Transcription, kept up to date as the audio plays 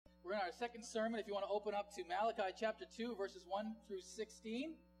We're in our second sermon. If you want to open up to Malachi chapter 2, verses 1 through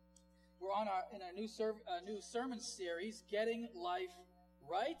 16. We're in our new sermon series, Getting Life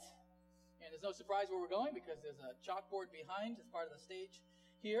Right. And there's no surprise where we're going because there's a chalkboard behind as part of the stage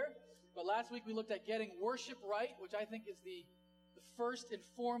here. But last week we looked at getting worship right, which I think is the first and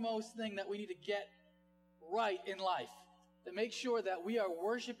foremost thing that we need to get right in life. To make sure that we are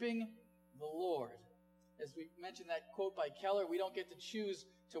worshiping the Lord. As we mentioned that quote by Keller, we don't get to choose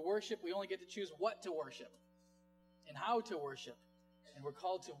to worship, we only get to choose what to worship and how to worship. And we're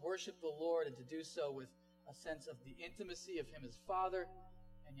called to worship the Lord and to do so with a sense of the intimacy of Him as Father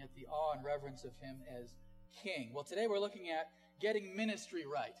and yet the awe and reverence of Him as King. Well, today we're looking at getting ministry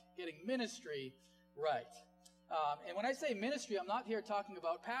right. Getting ministry right. And when I say ministry, I'm not here talking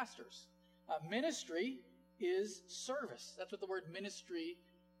about pastors. Ministry is service. That's what the word ministry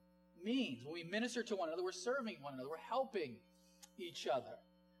means. When we minister to one another, we're serving one another. We're helping each other.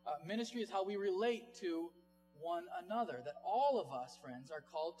 Ministry is how we relate to one another. That all of us, friends, are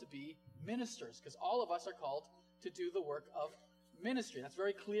called to be ministers because all of us are called to do the work of ministry. That's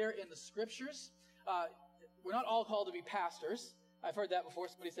very clear in the Scriptures. We're not all called to be pastors. I've heard that before.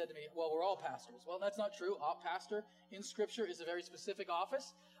 Somebody said to me, well, we're all pastors. Well, that's not true. Pastor in Scripture is a very specific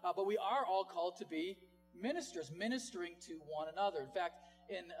office, but we are all called to be ministers, ministering to one another. In fact,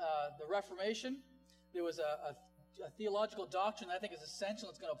 in the Reformation, there was a theological doctrine that I think is essential.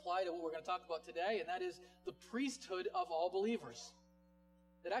 It's going to apply to what we're going to talk about today, and that is the priesthood of all believers.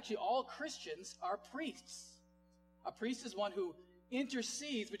 That actually all Christians are priests. A priest is one who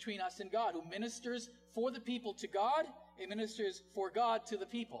intercedes between us and God, who ministers for the people to God and ministers for God to the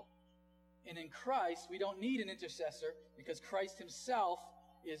people. And in Christ, we don't need an intercessor because Christ Himself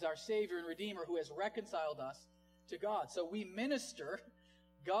is our Savior and Redeemer who has reconciled us to God. So we minister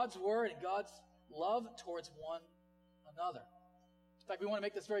God's Word and God's love towards one another. In fact, we want to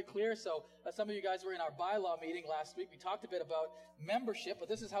make this very clear. So some of you guys were in our bylaw meeting last week. We talked a bit about membership, but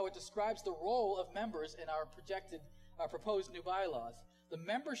this is how it describes the role of members in our proposed new bylaws. The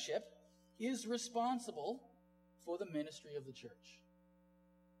membership is responsible for the ministry of the church,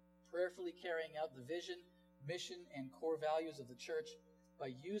 prayerfully carrying out the vision, mission, and core values of the church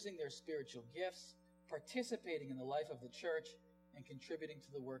by using their spiritual gifts, participating in the life of the church, and contributing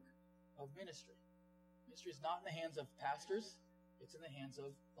to the work of ministry. Ministry is not in the hands of pastors, it's in the hands of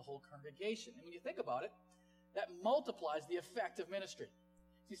the whole congregation. And when you think about it, that multiplies the effect of ministry.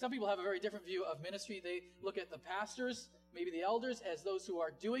 See, some people have a very different view of ministry. They look at the pastors, maybe the elders, as those who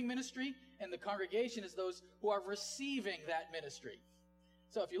are doing ministry, and the congregation as those who are receiving that ministry.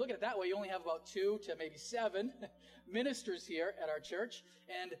 So if you look at it that way, you only have about 2 to maybe 7 ministers here at our church,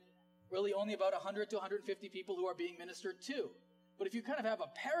 and really only about 100 to 150 people who are being ministered to. But if you kind of have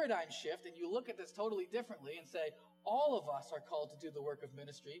a paradigm shift and you look at this totally differently and say, all of us are called to do the work of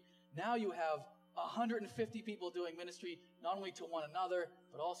ministry, now you have 150 people doing ministry not only to one another,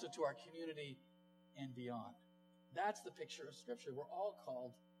 but also to our community and beyond. That's the picture of Scripture. We're all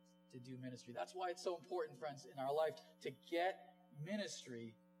called to do ministry. That's why it's so important, friends, in our life to get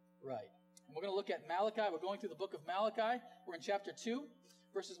ministry right. And we're going to look at Malachi. We're going through the book of Malachi. We're in chapter 2,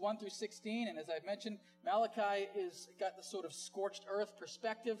 verses 1 through 16. And as I've mentioned, Malachi is got the sort of scorched earth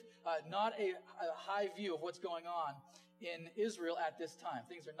perspective, not a high view of what's going on in Israel at this time.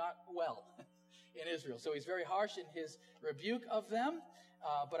 Things are not well in Israel. So he's very harsh in his rebuke of them.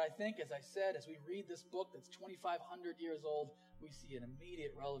 But I think, as I said, as we read this book that's 2,500 years old, we see an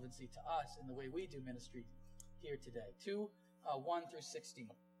immediate relevancy to us in the way we do ministry here today. 1 through 16.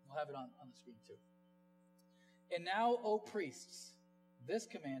 We'll have it on the screen too. And now, O priests, this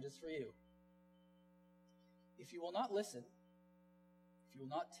command is for you. If you will not listen, if you will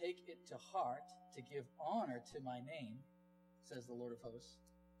not take it to heart to give honor to my name, says the Lord of hosts,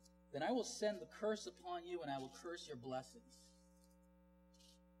 then I will send the curse upon you and I will curse your blessings.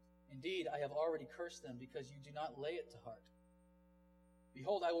 Indeed, I have already cursed them because you do not lay it to heart.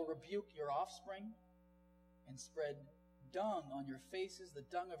 Behold, I will rebuke your offspring and spread dung on your faces, the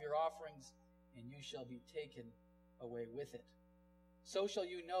dung of your offerings, and you shall be taken away with it. So shall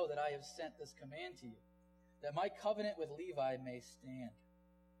you know that I have sent this command to you, that my covenant with Levi may stand,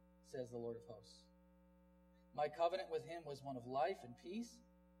 says the Lord of hosts. My covenant with him was one of life and peace,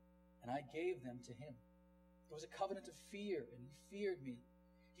 and I gave them to him. It was a covenant of fear, and he feared me.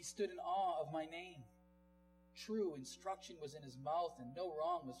 He stood in awe of my name. True instruction was in his mouth, and no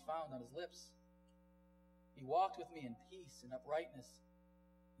wrong was found on his lips. He walked with me in peace and uprightness,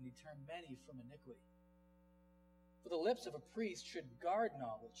 and he turned many from iniquity. For the lips of a priest should guard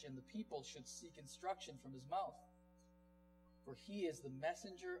knowledge, and the people should seek instruction from his mouth. For he is the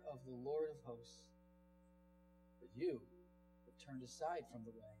messenger of the Lord of hosts. But you have turned aside from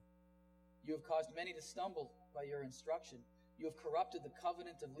the way You have caused many to stumble by your instruction. You have corrupted the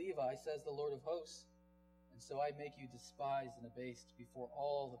covenant of Levi, says the Lord of hosts. And so I make you despised and abased before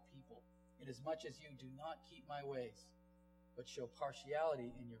all the people, inasmuch as you do not keep my ways, but show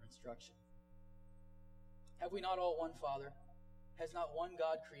partiality in your instruction. Have we not all one Father? Has not one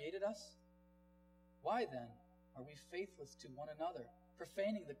God created us? Why then are we faithless to one another,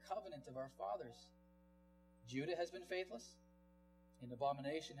 profaning the covenant of our fathers? Judah has been faithless, and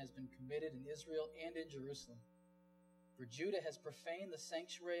abomination has been committed in Israel and in Jerusalem. For Judah has profaned the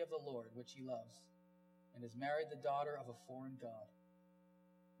sanctuary of the Lord, which he loves, and has married the daughter of a foreign god.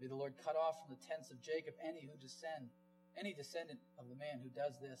 May the Lord cut off from the tents of Jacob any descendant of the man who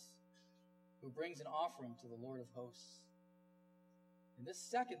does this, who brings an offering to the Lord of hosts. And this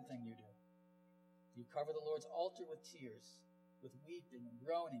second thing you do, you cover the Lord's altar with tears, with weeping and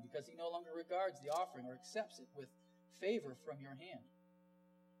groaning, because he no longer regards the offering or accepts it with favor from your hand.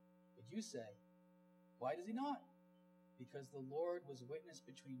 But you say, why does he not? Because the Lord was witness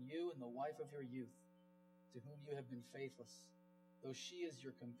between you and the wife of your youth, to whom you have been faithless, though she is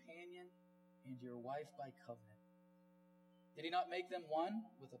your companion and your wife by covenant. Did he not make them one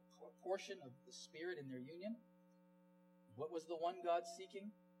with a portion of the Spirit in their union? What was the one God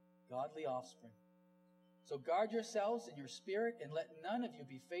seeking? Godly offspring. So guard yourselves in your spirit, and let none of you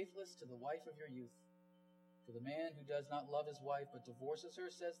be faithless to the wife of your youth. For the man who does not love his wife but divorces her,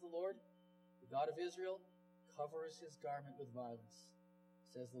 says the Lord, the God of Israel, covers his garment with violence,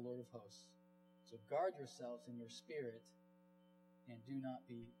 says the Lord of hosts. So guard yourselves in your spirit, and do not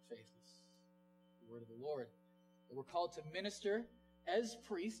be faithless. The word of the Lord. We're called to minister as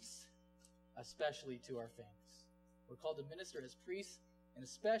priests, especially to our families. We're called to minister as priests, and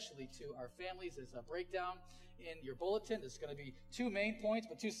especially to our families. There's a breakdown in your bulletin. There's going to be 2 main points,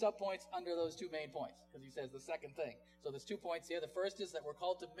 but 2 subpoints under those 2 main points, because he says the second thing. So there's 2 points here. The first is that we're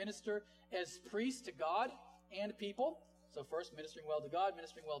called to minister as priests to God and people. So first, ministering well to God,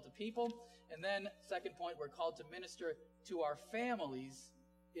 ministering well to people. And then, second point, we're called to minister to our families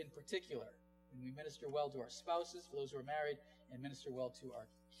in particular. And we minister well to our spouses, for those who are married, and minister well to our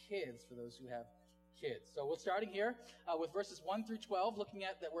kids, for those who have kids. So we're starting here with verses 1 through 12, looking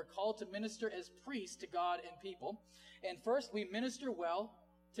at that we're called to minister as priests to God and people. And first, we minister well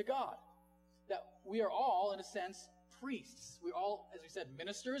to God. That we are all, in a sense, priests. We're all, as we said,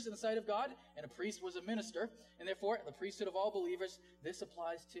 ministers in the sight of God, and a priest was a minister. And therefore, the priesthood of all believers, this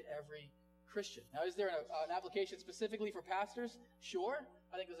applies to every Christian. Now, is there an application specifically for pastors? Sure.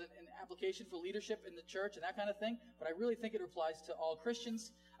 I think there's an application for leadership in the church and that kind of thing, but I really think it applies to all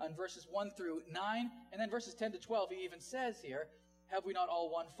Christians. In verses 1 through 9, and then verses 10 to 12, he even says here, have we not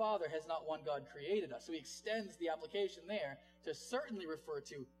all one Father? Has not one God created us? So he extends the application there to certainly refer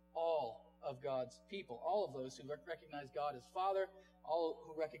to all of God's people, all of those who recognize God as Father, all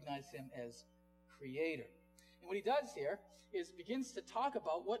who recognize him as Creator. And what he does here is begins to talk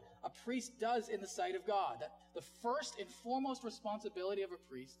about what a priest does in the sight of God. That the first and foremost responsibility of a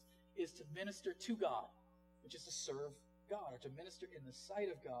priest is to minister to God, which is to serve God, or to minister in the sight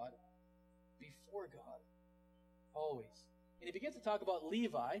of God, before God, always. And he begins to talk about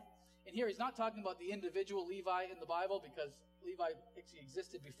Levi, and here he's not talking about the individual Levi in the Bible, because Levi actually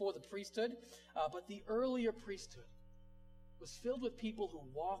existed before the priesthood, but the earlier priesthood was filled with people who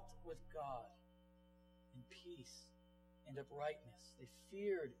walked with God in peace and uprightness. They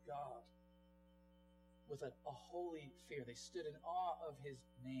feared God with a holy fear. They stood in awe of his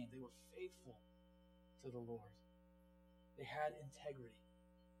name. They were faithful to the Lord. They had integrity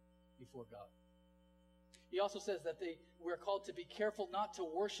before God. He also says that we're called to be careful not to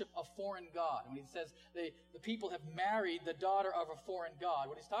worship a foreign god. When he says the people have married the daughter of a foreign god,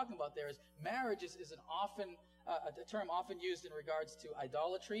 what he's talking about there is marriage is a term often used in regards to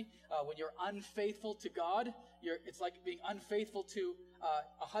idolatry. When you're unfaithful to God, it's like being unfaithful to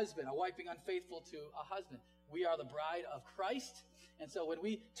a husband, a wife being unfaithful to a husband. We are the bride of Christ, and so when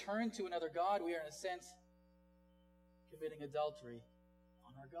we turn to another god, we are in a sense committing adultery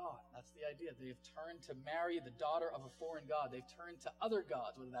on our God. That's the idea. They've turned to marry the daughter of a foreign god. They've turned to other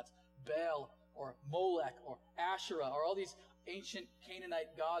gods, whether that's Baal or Molech or Asherah or all these ancient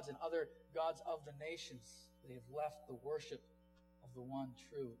Canaanite gods and other gods of the nations. They have left the worship of the one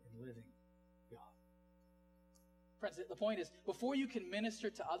true and living God. Friends, the point is, before you can minister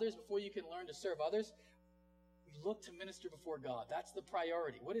to others, before you can learn to serve others, we look to minister before God. That's the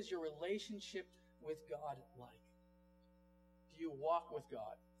priority. What is your relationship with God like? Do you walk with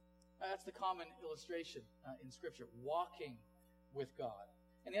God? That's the common illustration in Scripture, walking with God.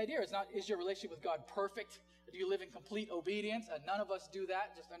 And the idea is not, is your relationship with God perfect? Do you live in complete obedience? None of us do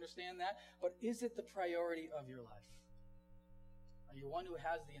that, just understand that. But is it the priority of your life? Are you one who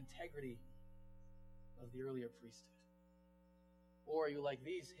has the integrity of the earlier priesthood? Or are you like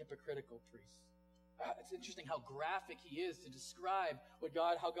these hypocritical priests? It's interesting how graphic he is to describe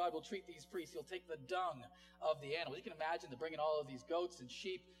how God will treat these priests. He'll take the dung of the animals. You can imagine they're bringing all of these goats and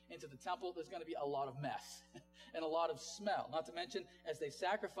sheep into the temple. There's going to be a lot of mess and a lot of smell. Not to mention, as they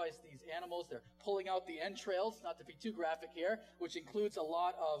sacrifice these animals, they're pulling out the entrails, not to be too graphic here, which includes a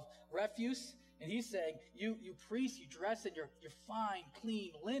lot of refuse. And he's saying, you priests, you dress in your fine,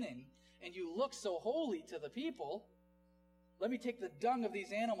 clean linen, and you look so holy to the people. Let me take the dung of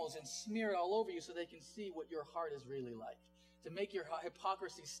these animals and smear it all over you so they can see what your heart is really like. To make your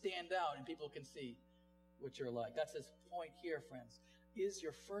hypocrisy stand out and people can see what you're like. That's his point here, friends. Is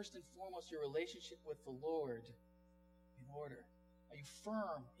your first and foremost your relationship with the Lord in order? Are you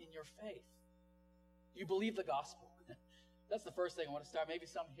firm in your faith? Do you believe the gospel? That's the first thing I want to start. Maybe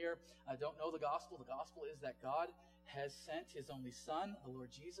some here don't know the gospel. The gospel is that God has sent his only Son, the Lord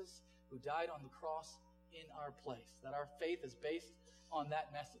Jesus, who died on the cross in our place, that our faith is based on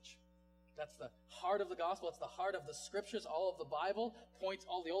that message. That's the heart of the gospel. That's the heart of the scriptures. All of the Bible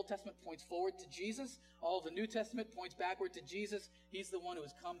all the Old Testament points forward to Jesus. All of the New Testament points backward to Jesus. He's the one who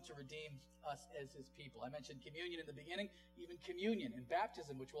has come to redeem us as his people. I mentioned communion in the beginning. Even communion and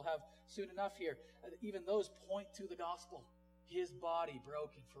baptism, which we'll have soon enough here, even those point to the gospel. His body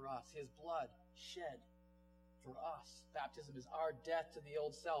broken for us, his blood shed for us. Baptism is our death to the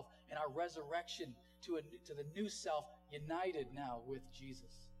old self and our resurrection to the new self, united now with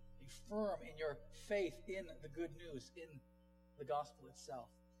Jesus. Be firm in your faith in the good news, in the gospel itself.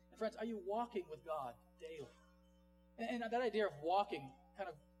 And friends, are you walking with God daily? And that idea of walking kind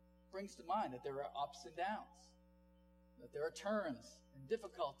of brings to mind that there are ups and downs, that there are turns and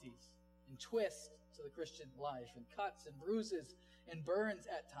difficulties and twists to the Christian life, and cuts and bruises and burns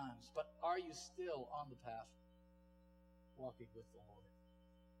at times. But are you still on the path, walking with the Lord?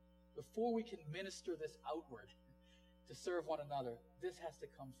 Before we can minister this outward to serve one another, this has to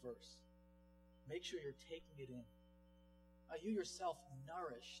come first. Make sure you're taking it in. Are you yourself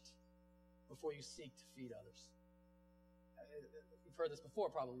nourished before you seek to feed others? You've heard this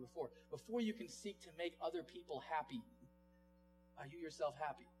probably before. Before you can seek to make other people happy, are you yourself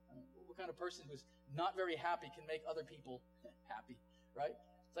happy? What kind of person who's not very happy can make other people happy, right?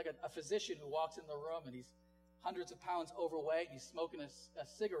 It's like a physician who walks in the room and he's hundreds of pounds overweight, and he's smoking a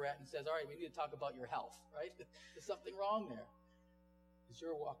cigarette and says, all right, we need to talk about your health, right? There's something wrong there. Is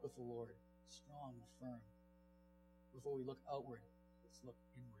your walk with the Lord strong and firm? Before we look outward, let's look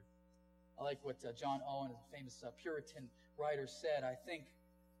inward. I like what John Owen, a famous Puritan writer, said. I think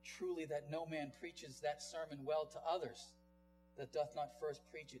truly that no man preaches that sermon well to others that doth not first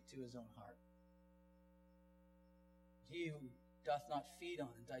preach it to his own heart. He who doth not feed on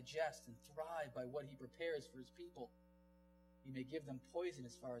and digest and thrive by what he prepares for his people, he may give them poison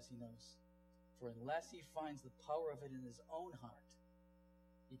as far as he knows. For unless he finds the power of it in his own heart,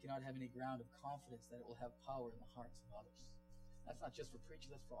 he cannot have any ground of confidence that it will have power in the hearts of others. That's not just for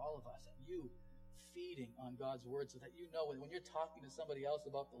preachers, that's for all of us. And you feeding on God's word so that you know when you're talking to somebody else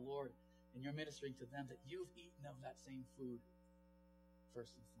about the Lord and you're ministering to them that you've eaten of that same food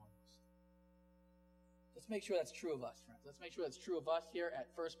first and foremost. Let's make sure that's true of us, friends. Let's make sure that's true of us here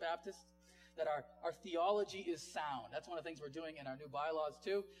at First Baptist, that our theology is sound. That's one of the things we're doing in our new bylaws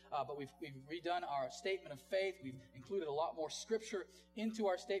too. But we've redone our statement of faith. We've included a lot more scripture into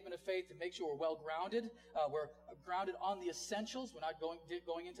our statement of faith to make sure we're well grounded. We're grounded on the essentials. We're not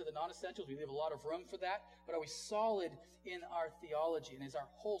going into the non-essentials. We leave a lot of room for that. But are we solid in our theology? And is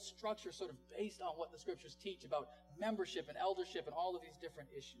our whole structure sort of based on what the scriptures teach about membership and eldership and all of these different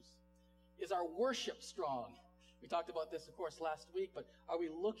issues? Is our worship strong? We talked about this, of course, last week, but are we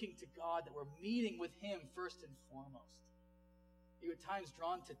looking to God that we're meeting with him first and foremost? Are you at times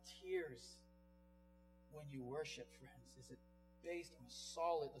drawn to tears when you worship, friends? Is it based on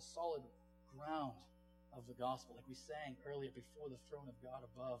the solid ground of the gospel? Like we sang earlier, before the throne of God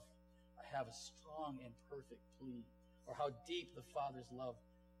above, I have a strong and perfect plea. Or how deep the Father's love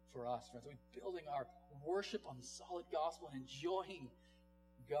for us, friends. Are we building our worship on the solid gospel and enjoying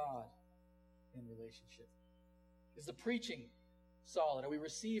God in relationship? Is the preaching solid? Are we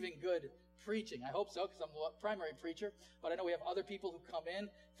receiving good preaching? I hope so, because I'm the primary preacher, but I know we have other people who come in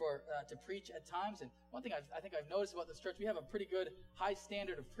to preach at times. And one thing I think I've noticed about this church, we have a pretty good high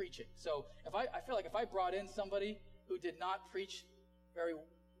standard of preaching. So I feel like if I brought in somebody who did not preach very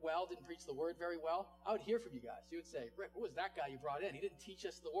well, didn't preach the word very well, I would hear from you guys. You would say, Rick, who was that guy you brought in? He didn't teach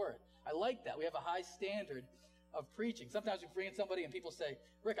us the word. I like that. We have a high standard of preaching. Sometimes we bring in somebody and people say,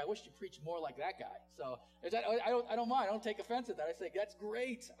 Rick, I wish you preached more like that guy. So I don't mind. I don't take offense at that. I say, that's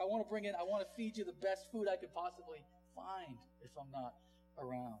great. I want to feed you the best food I could possibly find if I'm not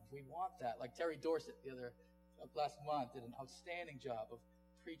around. We want that. Like Terry Dorset last month did an outstanding job of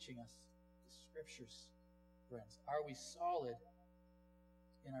preaching us the scriptures, friends. Are we solid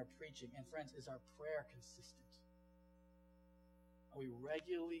in our preaching? And friends, is our prayer consistent? Are we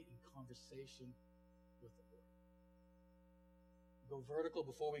regularly in conversation with the Lord? We go vertical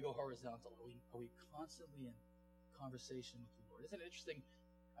before we go horizontal. Are we constantly in conversation with the Lord? Isn't it interesting?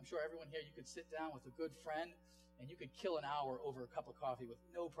 I'm sure everyone here, you could sit down with a good friend and you could kill an hour over a cup of coffee with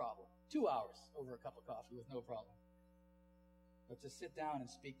no problem. 2 hours over a cup of coffee with no problem. But to sit down and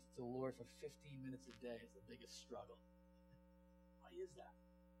speak to the Lord for 15 minutes a day is the biggest struggle. Why is that?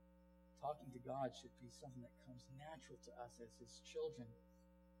 Talking to God should be something that comes natural to us as His children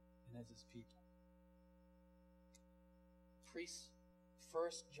and as His people. Priest's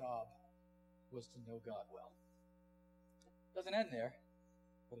first job was to know God well. It doesn't end there,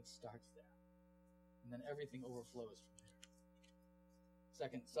 but it starts there. And then everything overflows from there.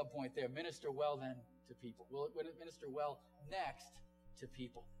 Second subpoint there, minister well then to people. Will it minister well next to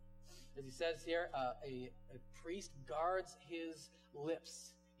people? As he says here, a priest guards his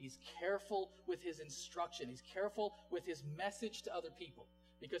lips. He's careful with his instruction. He's careful with his message to other people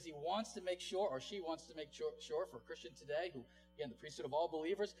because he wants to make sure, or she wants to make sure for a Christian today, who, again, the priesthood of all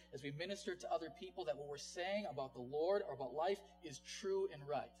believers, as we minister to other people, that what we're saying about the Lord or about life is true and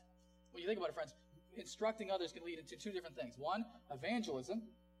right. When you think about it, friends, instructing others can lead into two different things. One, evangelism,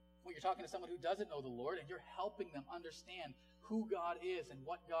 when you're talking to someone who doesn't know the Lord and you're helping them understand who God is and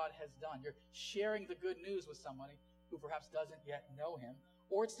what God has done. You're sharing the good news with somebody who perhaps doesn't yet know Him.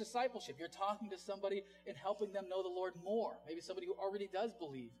 Or it's discipleship. You're talking to somebody and helping them know the Lord more. Maybe somebody who already does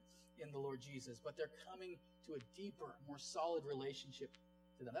believe in the Lord Jesus, but they're coming to a deeper, more solid relationship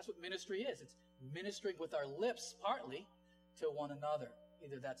to them. That's what ministry is. It's ministering with our lips, partly, to one another.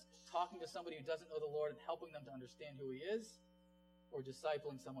 Either that's talking to somebody who doesn't know the Lord and helping them to understand who He is, or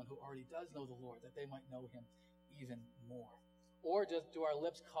discipling someone who already does know the Lord, that they might know Him even more. Or do our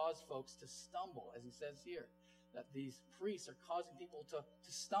lips cause folks to stumble, as he says here? That these priests are causing people to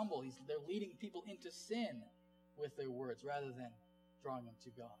stumble. They're leading people into sin with their words rather than drawing them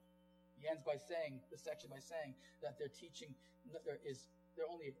to God. He ends this section by saying that they're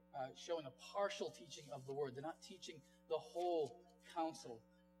only showing a partial teaching of the word. They're not teaching the whole counsel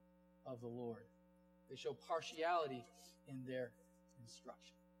of the Lord. They show partiality in their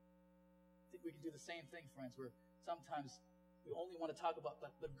instruction. I think we can do the same thing, friends, where sometimes we only want to talk about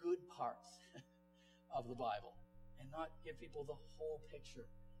the good parts of the Bible and not give people the whole picture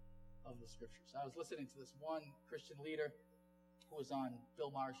of the Scriptures. I was listening to this one Christian leader who was on Bill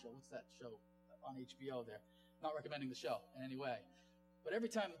Maher's show. What's that show on HBO there? Not recommending the show in any way. But every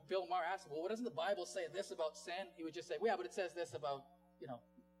time Bill Maher asked him, well, what doesn't the Bible say this about sin? He would just say, well, yeah, but it says this about,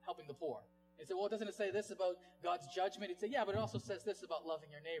 helping the poor. He'd say, well, doesn't it say this about God's judgment? He'd say, yeah, but it also says this about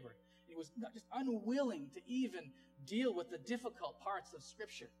loving your neighbor. He was just unwilling to even deal with the difficult parts of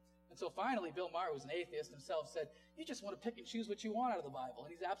Scripture. And so finally, Bill Maher, who was an atheist himself, said, you just want to pick and choose what you want out of the Bible.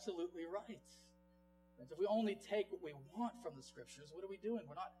 And he's absolutely right. And if we only take what we want from the Scriptures, what are we doing?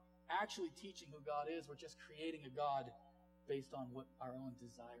 We're not actually teaching who God is. We're just creating a God based on what our own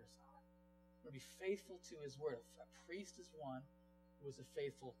desires are. We're going to be faithful to His Word. A priest is one who is a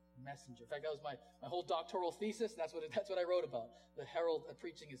faithful messenger. In fact, that was my whole doctoral thesis. That's what I wrote about.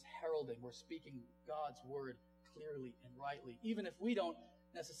 Preaching is heralding. We're speaking God's Word clearly and rightly. Even if we're not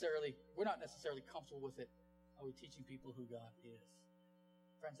necessarily comfortable with it, are we teaching people who God is?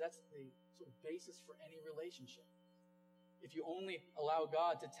 Friends, that's the sort of basis for any relationship. If you only allow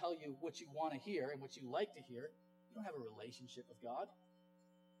God to tell you what you want to hear and what you like to hear, you don't have a relationship with God.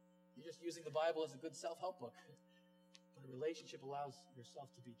 You're just using the Bible as a good self-help book. But a relationship allows yourself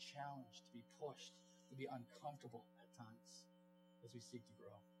to be challenged, to be pushed, to be uncomfortable at times as we seek to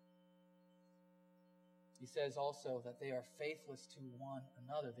grow. He says also that they are faithless to one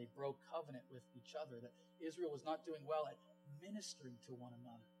another. They broke covenant with each other, that Israel was not doing well at ministering to one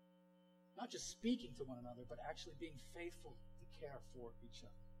another. Not just speaking to one another, but actually being faithful to care for each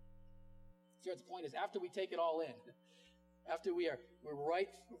other. So the point is, after we take it all in, after we're right,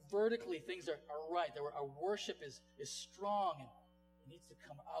 vertically things are right, that our worship is strong, and it needs to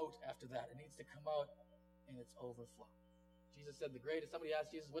come out after that. It needs to come out in its overflow. Jesus said somebody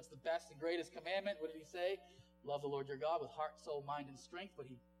asked Jesus, what's the best and greatest commandment? What did He say? Love the Lord your God with heart, soul, mind, and strength. But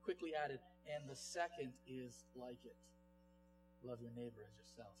He quickly added, and the second is like it. Love your neighbor as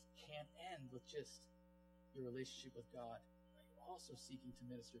yourself. Can't end with just your relationship with God. You're also seeking to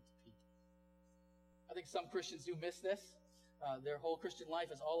minister to people. I think some Christians do miss this. Their whole Christian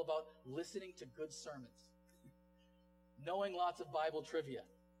life is all about listening to good sermons, knowing lots of Bible trivia,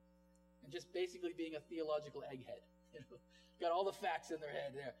 and just basically being a theological egghead. got all the facts in their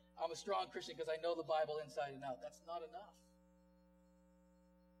head there. I'm a strong Christian because I know the Bible inside and out. That's not enough.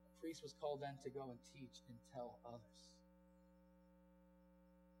 A priest was called then to go and teach and tell others.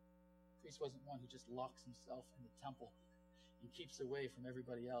 A priest wasn't one who just locks himself in the temple and keeps away from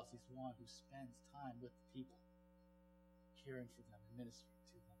everybody else. He's one who spends time with the people, caring for them and ministering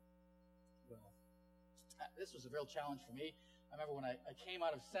to them. Well, this was a real challenge for me. I remember when I came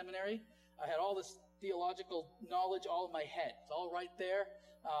out of seminary, I had all this theological knowledge all in my head. It's all right there.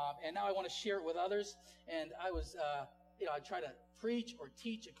 And now I want to share it with others. And I was, I'd try to preach or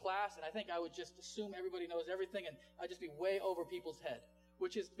teach a class, and I think I would just assume everybody knows everything, and I'd just be way over people's head,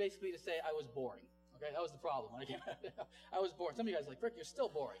 which is basically to say I was boring. Okay, that was the problem. When I came out, I was boring. Some of you guys are like, Rick, you're still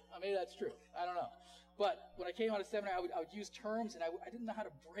boring. Maybe that's true. I don't know. But when I came out of seminary, I would use terms, and I didn't know how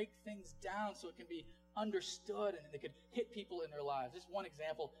to break things down so it can be understood and they could hit people in their lives. Just one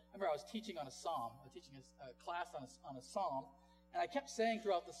example. I remember I was teaching on a psalm. I was teaching a class on a psalm, and I kept saying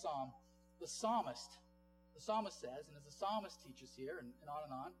throughout the psalm, the psalmist says, and as the psalmist teaches here, and on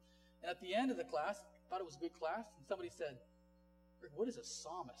and on. And at the end of the class, I thought it was a good class, and somebody said, Rick, what is a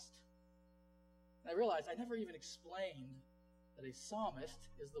psalmist? And I realized I never even explained that a psalmist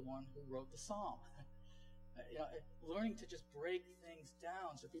is the one who wrote the psalm. Learning to just break things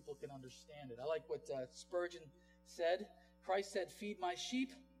down so people can understand it. I like what Spurgeon said. Christ said, feed my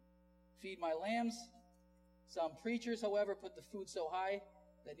sheep, feed my lambs. Some preachers, however, put the food so high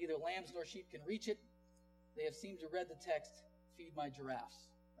that neither lambs nor sheep can reach it. They have seemed to read the text, feed my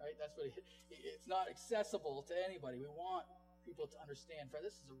giraffes. Right? That's what it's not accessible to anybody. We want people to understand. For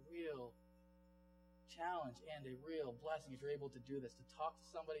this is a real challenge and a real blessing if you're able to do this, to talk to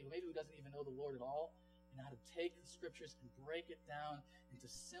somebody who doesn't even know the Lord at all, and how to take the scriptures and break it down into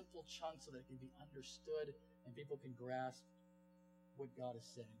simple chunks so that it can be understood and people can grasp what God is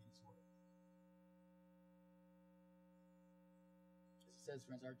saying in His Word. As it says,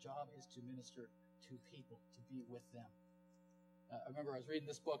 friends, our job is to minister to people, to be with them. I remember I was reading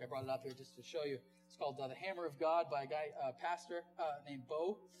this book. I brought it up here just to show you. It's called The Hammer of God by a pastor named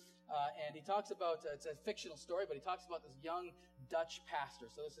Bo. And he talks about, it's a fictional story, but he talks about this young Dutch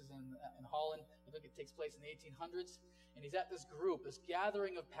pastor. So this is in Holland. I think it takes place in the 1800s. And he's at this group, this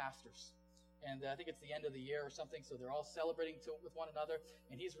gathering of pastors. And I think it's the end of the year or something, so they're all celebrating with one another.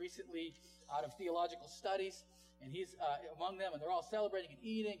 And he's recently out of theological studies, and he's among them, and they're all celebrating and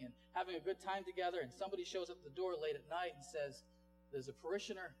eating and having a good time together. And somebody shows up at the door late at night and says, there's a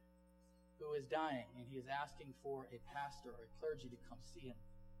parishioner who is dying, and he is asking for a pastor or a clergy to come see him.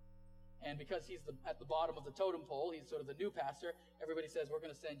 And because he's at the bottom of the totem pole, he's sort of the new pastor, everybody says, we're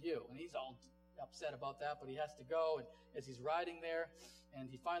going to send you. And he's all upset about that, but he has to go. And as he's riding there,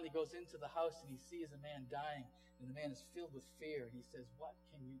 and he finally goes into the house, and he sees a man dying, and the man is filled with fear. And he says, what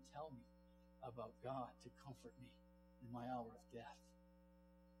can you tell me about God to comfort me in my hour of death?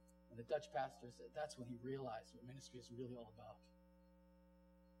 And the Dutch pastor said, that's when he realized what ministry is really all about.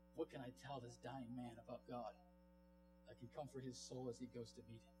 What can I tell this dying man about God that can comfort his soul as he goes to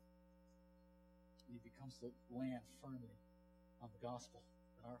meet him? And he becomes to land firmly on the gospel,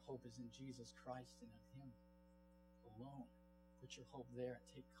 that our hope is in Jesus Christ and in Him alone. Put your hope there and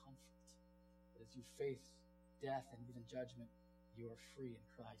take comfort that as you face death and even judgment, you are free in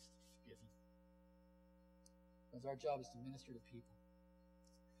Christ, forgiven. Because our job is to minister to people.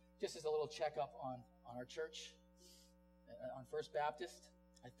 Just as a little checkup on our church, on First Baptist,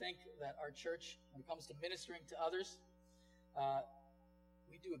 I think that our church, when it comes to ministering to others,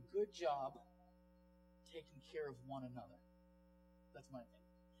 we do a good job taking care of one another. That's my thing.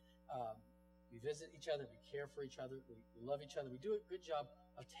 We visit each other, we care for each other, we love each other. We do a good job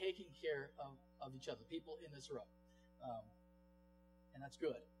of taking care of each other, people in this room. And that's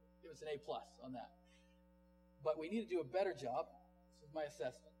good. It was an A+ on that. But we need to do a better job. This is my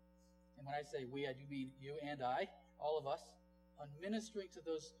assessment. And when I say we, I do mean you and I, all of us, on ministering to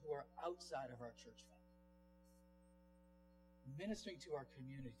those who are outside of our church family. Ministering to our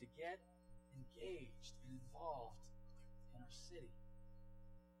community, to get engaged and involved in our city.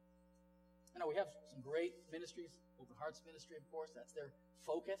 I know we have some great ministries, Open Hearts Ministry, of course, that's their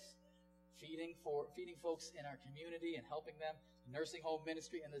focus, feeding folks in our community and helping them, nursing home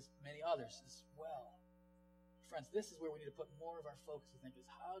ministry, and there's many others as well. Friends, this is where we need to put more of our focus, I think, is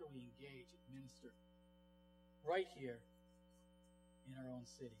how do we engage and minister right here in our own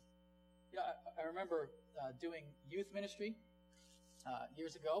city. I remember doing youth ministry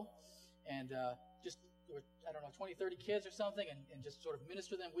years ago, and just, there were, 20, 30 kids or something, and just sort of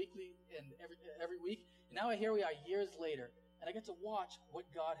minister them weekly and every week. And now here we are years later, and I get to watch what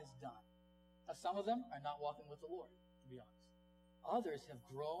God has done. Now, some of them are not walking with the Lord, to be honest. Others have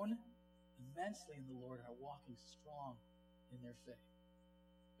grown immensely in the Lord and are walking strong in their faith.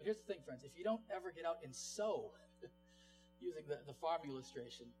 But here's the thing, friends. If you don't ever get out and sow, using the farm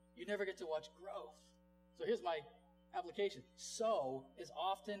illustration, you never get to watch growth. So here's my application. Sow as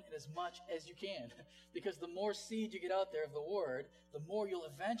often and as much as you can, because the more seed you get out there of the word, the more you'll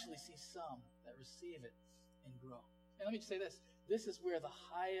eventually see some that receive it and grow. And let me just say this. This is where the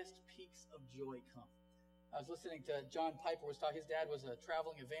highest peaks of joy come. I was listening to John Piper was talking. His dad was a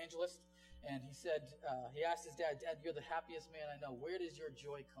traveling evangelist, and he said, he asked his dad, "Dad, you're the happiest man I know. Where does your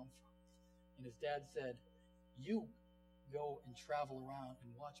joy come from?" And his dad said, "You go and travel around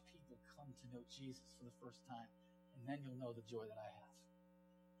and watch people come to know Jesus for the first time, and then you'll know the joy that I have."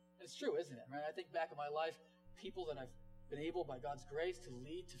 And it's true, isn't it? Right? I think back in my life, people that I've been able, by God's grace, to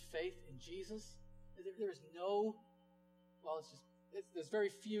lead to faith in Jesus, there is no, well, there's very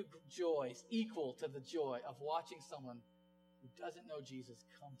few joys equal to the joy of watching someone who doesn't know Jesus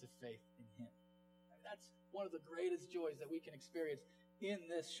come to faith in him. I mean, that's one of the greatest joys that we can experience in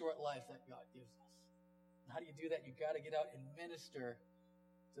this short life that God gives us. How do you do that? You've got to get out and minister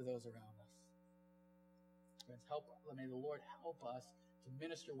to those around us. Friends, may the Lord help us to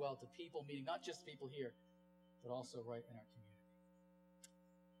minister well to people, meaning not just people here, but also right in our community.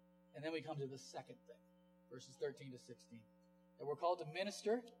 And then we come to the second thing, verses 13 to 16. That we're called to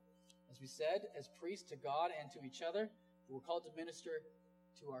minister, as we said, as priests to God and to each other. But we're called to minister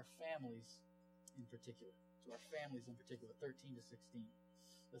to our families in particular. To our families in particular, 13 to 16.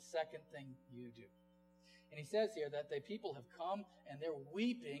 The second thing you do. And he says here that the people have come and they're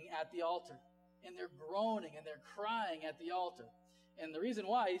weeping at the altar. And they're groaning and they're crying at the altar. And the reason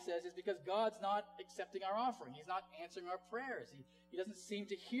why, he says, is because God's not accepting our offering. He's not answering our prayers. He doesn't seem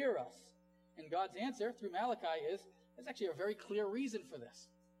to hear us. And God's answer through Malachi is, there's actually a very clear reason for this.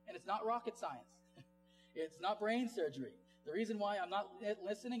 And it's not rocket science. It's not brain surgery. The reason why I'm not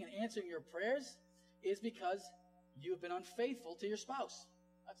listening and answering your prayers is because you've been unfaithful to your spouse.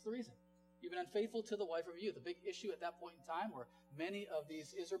 That's the reason. You've been unfaithful to the wife of your youth. The big issue at that point in time where many of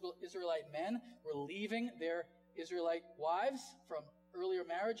these Israelite men were leaving their Israelite wives from earlier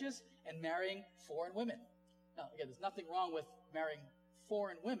marriages and marrying foreign women. Now, again, there's nothing wrong with marrying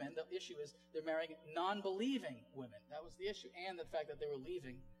foreign women. The issue is they're marrying non-believing women. That was the issue. And the fact that they were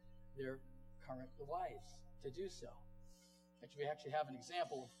leaving their current wives to do so. Actually, we actually have an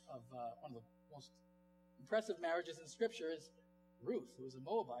example of one of the most impressive marriages in Scripture is Ruth, who is a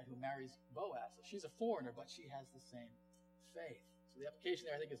Moabite who marries Boaz. So she's a foreigner, but she has the same faith. So the application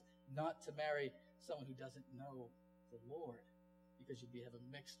there, I think, is not to marry someone who doesn't know the Lord, because you'd have a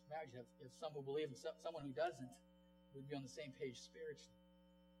mixed marriage. You have some who believe and someone who doesn't would be on the same page spiritually.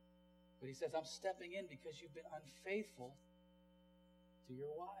 But he says, I'm stepping in because you've been unfaithful to your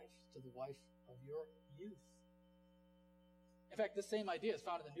wife, to the wife of your youth. In fact, this same idea is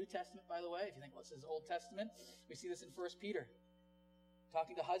found in the New Testament, by the way. If you think, well, this is Old Testament, we see this in 1 Peter.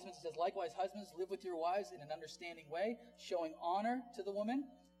 Talking to husbands, it says, likewise, husbands, live with your wives in an understanding way, showing honor to the woman,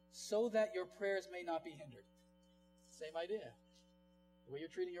 so that your prayers may not be hindered. Same idea. The way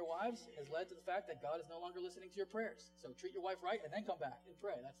you're treating your wives has led to the fact that God is no longer listening to your prayers. So treat your wife right and then come back and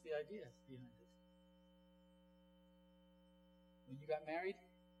pray. That's the idea behind it. When you got married,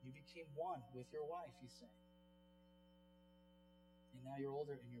 you became one with your wife, he's saying. And now you're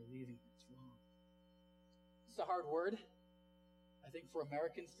older and you're leaving. It's wrong. It's a hard word, I think, for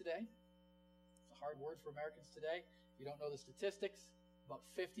Americans today. It's a hard word for Americans today. If you don't know the statistics, about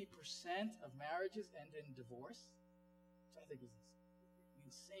 50% of marriages end in divorce, which I think is an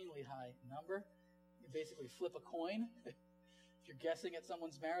insanely high number. You basically flip a coin. If you're guessing at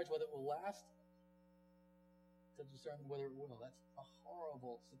someone's marriage whether it will last, to determine whether it will. That's a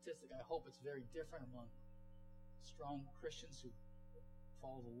horrible statistic. I hope it's very different among strong Christians who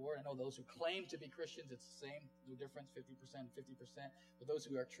follow the Lord. I know those who claim to be Christians, it's the same, no difference, 50%, 50%. But those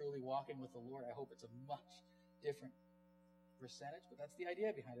who are truly walking with the Lord, I hope it's a much different percentage. But that's the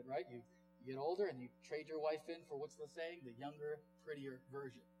idea behind it, right? You get older and you trade your wife in for, what's the saying? The younger, prettier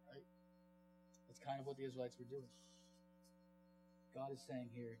version, right? That's kind of what the Israelites were doing. God is saying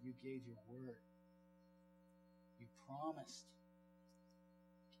here, you gave your word. You promised.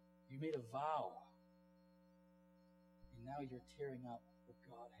 You made a vow. And now you're tearing up what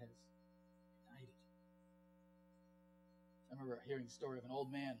God has united. I remember hearing the story of an old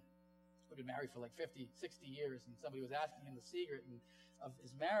man who'd been married for like 50, 60 years, and somebody was asking him the secret of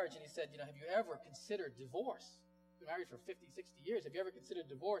his marriage, and he said, have you ever considered divorce? You've been married for 50, 60 years. Have you ever considered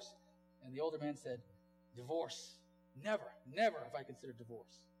divorce? And the older man said, divorce. Never have I considered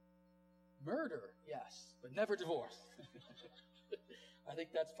divorce. Murder, yes, but never divorce. I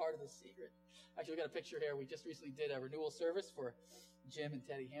think that's part of the secret. Actually, we got a picture here. We just recently did a renewal service for Jim and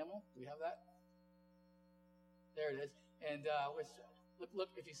Teddy Hamill. Do we have that? There it is. And look,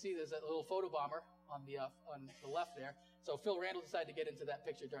 if you see, there's a little photo bomber on the left there. So Phil Randall decided to get into that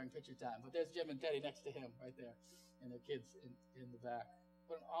picture during picture time. But there's Jim and Teddy next to him right there, and their kids in the back.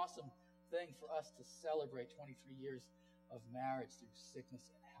 What an awesome thing for us to celebrate 23 years of marriage through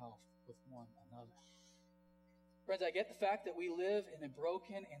sickness and health with one another. Friends, I get the fact that we live in a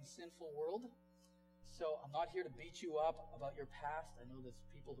broken and sinful world. So I'm not here to beat you up about your past. I know there's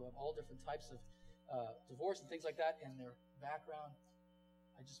people who have all different types of divorce and things like that in their background.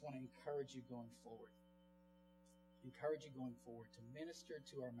 I just want to encourage you going forward. To minister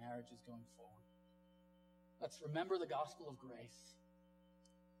to our marriages going forward. Let's remember the gospel of grace.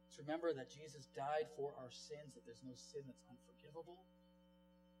 Let's remember that Jesus died for our sins, that there's no sin that's unforgivable.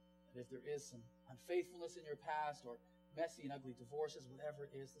 That if there is some unfaithfulness in your past or messy and ugly divorces, whatever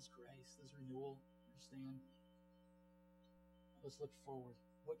it is, there's grace, there's renewal. Understand? Let's look forward.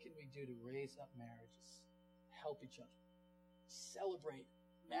 What can we do to raise up marriages? Help each other. Celebrate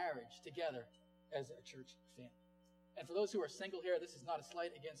marriage together as a church family. And for those who are single here, this is not a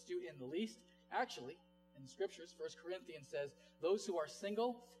slight against you in the least. Actually, in the scriptures, 1 Corinthians says, those who are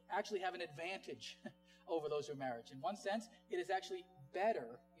single actually have an advantage over those who are married. In one sense, it is actually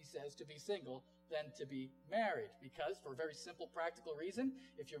better, he says, to be single than to be married. Because, for a very simple, practical reason,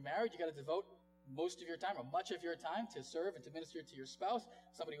 if you're married, you've got to devote most of your time or much of your time to serve and to minister to your spouse.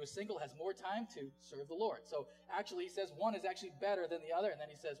 Somebody who's single has more time to serve the Lord. So actually, he says one is actually better than the other, and then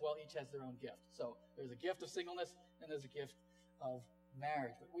he says, well, each has their own gift. So there's a gift of singleness, and there's a gift of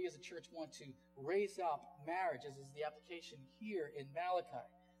marriage. But we as a church want to raise up marriage, as is the application here in Malachi,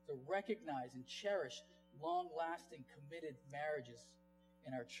 to recognize and cherish long-lasting, committed marriages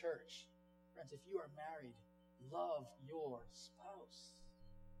in our church. Friends, if you are married, love your spouse.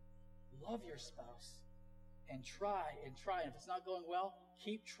 Love your spouse and try and try. And if it's not going well,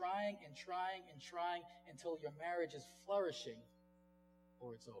 keep trying and trying and trying until your marriage is flourishing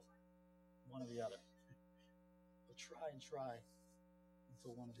or it's over. One or the other. But try and try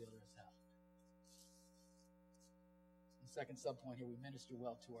until one or the other has happened. The second subpoint here, we minister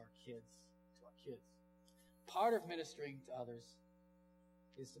well to our kids. Part of ministering to others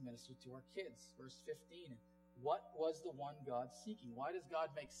is to minister to our kids. Verse 15. What was the one God seeking? Why does God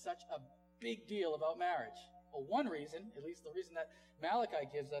make such a big deal about marriage? Well, one reason, at least the reason that Malachi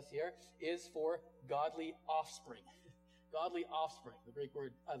gives us here, is for godly offspring. Godly offspring.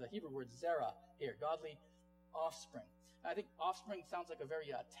 The Hebrew word zerah here. Godly offspring. I think offspring sounds like a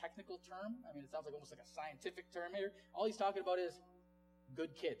very technical term. I mean, it sounds like almost like a scientific term here. All he's talking about is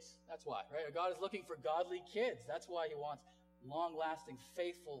good kids. That's why, right? God is looking for godly kids. That's why he wants long-lasting,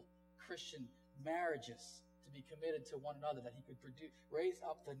 faithful Christian marriages to be committed to one another, that he could raise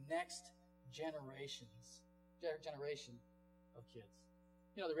up the next generation of kids.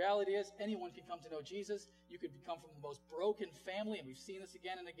 You know, the reality is anyone can come to know Jesus. You could come from the most broken family, and we've seen this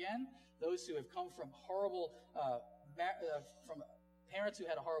again and again. Those who have come from horrible, from parents who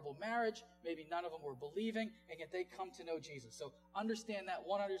had a horrible marriage, maybe none of them were believing, and yet they come to know Jesus. So understand that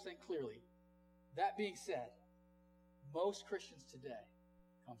 100% clearly. That being said, most Christians today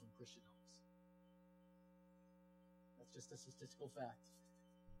come from Christian homes. That's just a statistical fact.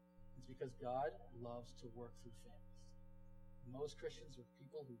 It's because God loves to work through families. Most Christians are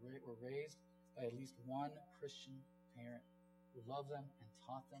people who were raised by at least one Christian parent who loved them and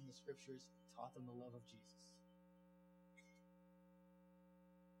taught them the scriptures, taught them the love of Jesus.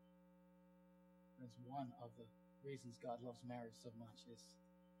 That's one of the reasons God loves marriage so much, is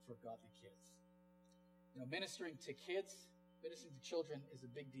for godly kids. You know, ministering to kids, ministering to children is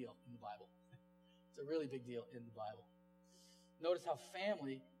a big deal in the Bible. It's a really big deal in the Bible. Notice how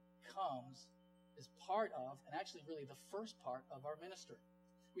family comes as part of, and actually really the first part of our ministry.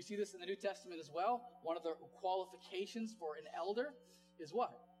 We see this in the New Testament as well. One of the qualifications for an elder is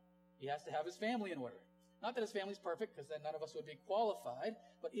what? He has to have his family in order. Not that his family's perfect, because then none of us would be qualified,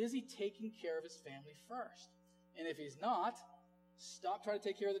 but is he taking care of his family first? And if he's not, stop trying to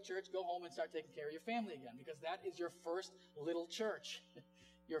take care of the church, go home and start taking care of your family again, because that is your first little church.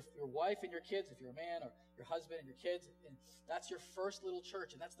 Your wife and your kids, if you're a man, or your husband and your kids, and that's your first little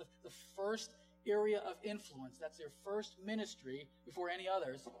church, and that's the first area of influence. That's your first ministry before any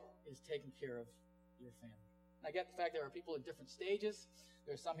others, is taking care of your family. And I get the fact there are people in different stages.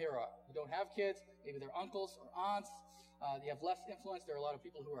 There's some here who don't have kids. Maybe they're uncles or aunts. They have less influence. There are a lot of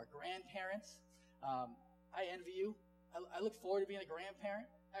people who are grandparents. I envy you. I look forward to being a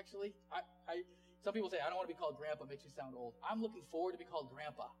grandparent, actually. Some people say, I don't want to be called grandpa, it makes me sound old. I'm looking forward to be called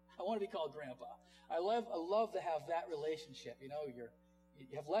grandpa. I want to be called grandpa. I love to have that relationship. You know, you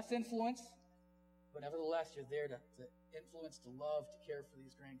have less influence, but nevertheless, you're there to influence, to love, to care for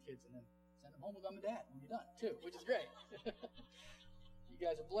these grandkids, and then Send them home with mom and dad when you're done, too, which is great. You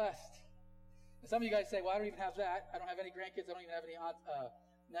guys are blessed. And some of you guys say, well, I don't even have that. I don't have any grandkids. I don't even have any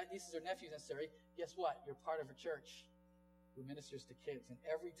nieces or nephews necessary. Guess what? You're part of a church who ministers to kids. And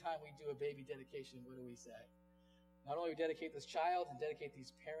every time we do a baby dedication, what do we say? Not only we dedicate this child and dedicate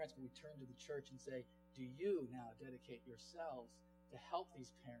these parents, but we turn to the church and say, do you now dedicate yourselves to help these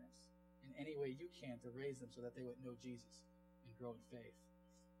parents in any way you can to raise them so that they would know Jesus and grow in faith?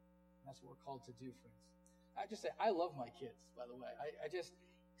 And that's what we're called to do, friends. I just say, I love my kids, by the way.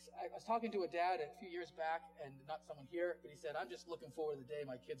 I was talking to a dad a few years back, and not someone here, but he said, I'm just looking forward to the day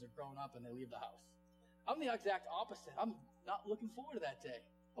my kids are grown up and they leave the house. I'm the exact opposite. I'm not looking forward to that day.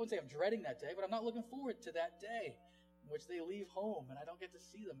 I wouldn't say I'm dreading that day, but I'm not looking forward to that day in which they leave home and I don't get to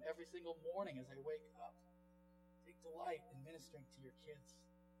see them every single morning as I wake up. Take delight in ministering to your kids.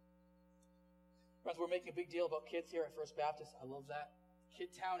 Friends, we're making a big deal about kids here at First Baptist. I love that.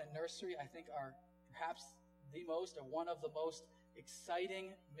 Kid Town and Nursery, I think, are perhaps the most or one of the most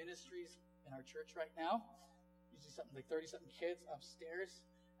exciting ministries in our church right now. Usually something like 30-something kids upstairs.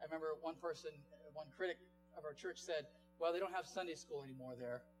 I remember one critic of our church said, well, they don't have Sunday school anymore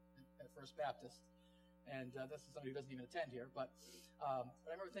there at First Baptist. And this is somebody who doesn't even attend here. But I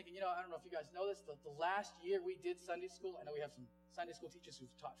remember thinking, I don't know if you guys know this, the last year we did Sunday school, I know we have some Sunday school teachers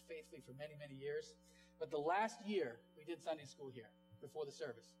who've taught faithfully for many, many years. But the last year we did Sunday school here, before the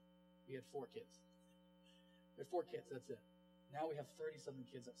service, we had 4 kids. We had 4 kids, that's it. Now we have 30-something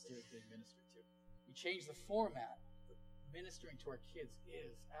kids upstairs being ministered to. We changed the format, but ministering to our kids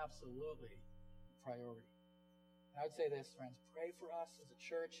is absolutely a priority. And I would say this, friends, pray for us as a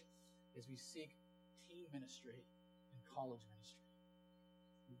church as we seek teen ministry and college ministry.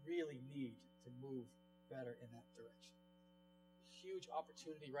 We really need to move better in that direction. Huge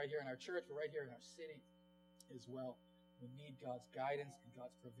opportunity right here in our church, but right here in our city as well. We need God's guidance and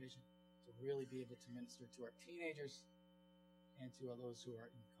God's provision to really be able to minister to our teenagers and to those who are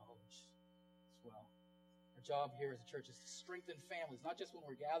in college as well. Our job here as a church is to strengthen families, not just when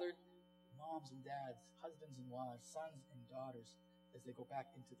we're gathered, moms and dads, husbands and wives, sons and daughters, as they go back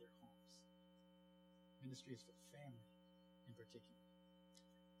into their homes. Ministry is for the family in particular.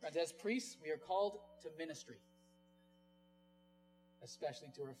 Friends, as priests, we are called to ministry, especially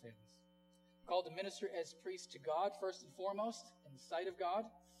to our families. We're called to minister as priests to God, first and foremost, in the sight of God,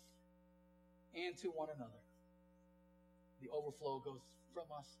 and to one another. The overflow goes from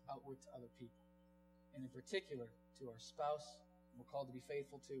us outward to other people, and in particular to our spouse, we're called to be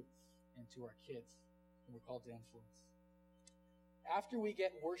faithful to, and to our kids, and we're called to influence. After we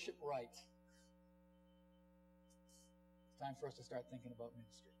get worship right, it's time for us to start thinking about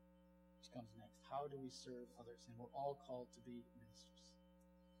ministry, which comes next. How do we serve others? And we're all called to be ministers.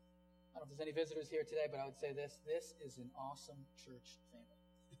 I don't know if there's any visitors here today, but I would say this. This is an awesome church family.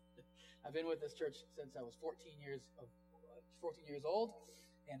 I've been with this church since I was 14 years old,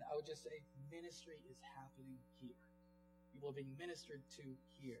 and I would just say ministry is happening here. People are being ministered to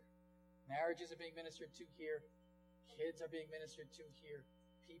here. Marriages are being ministered to here. Kids are being ministered to here.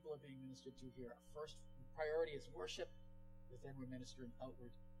 People are being ministered to here. Our first priority is worship, but then we're ministering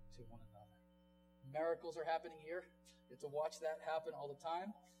outward to one another. Miracles are happening here. You get to watch that happen all the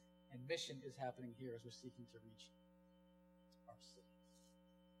time. And mission is happening here as we're seeking to reach our city.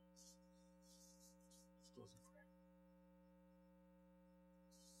 Let's close in prayer.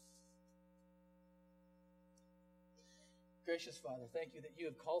 Gracious Father, thank you that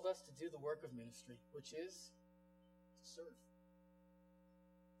you have called us to do the work of ministry, which is to serve.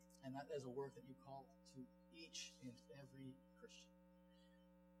 And that is a work that you call to each and every Christian.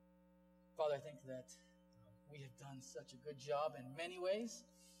 Father, I think that we have done such a good job in many ways,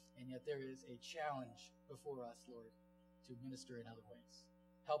 and yet there is a challenge before us, Lord, to minister in other ways.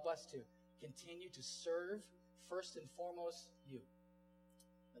 Help us to continue to serve first and foremost you.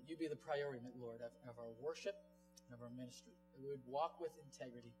 Let you be the priority, Lord, of our worship and of our ministry. That we would walk with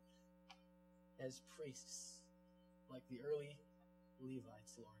integrity as priests, like the early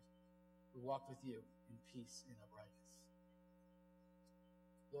Levites, Lord. We walk with you in peace and uprightness.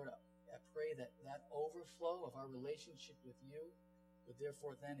 Lord, I pray that overflow of our relationship with you would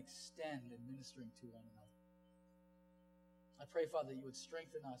therefore then extend in ministering to one another. I pray, Father, that you would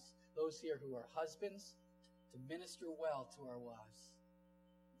strengthen us, those here who are husbands, to minister well to our wives,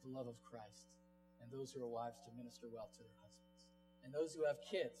 with the love of Christ, and those who are wives to minister well to their husbands. And those who have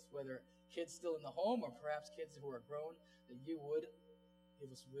kids, whether kids still in the home or perhaps kids who are grown, that you would give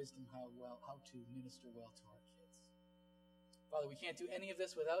us wisdom how to minister well to our kids. Father, we can't do any of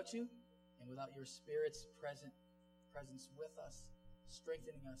this without you and without your Spirit's presence with us,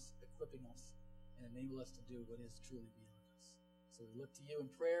 strengthening us, equipping us, and enable us to do what is truly beyond us. So we look to you in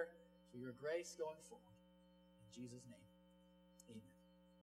prayer for your grace going forward. In Jesus' name.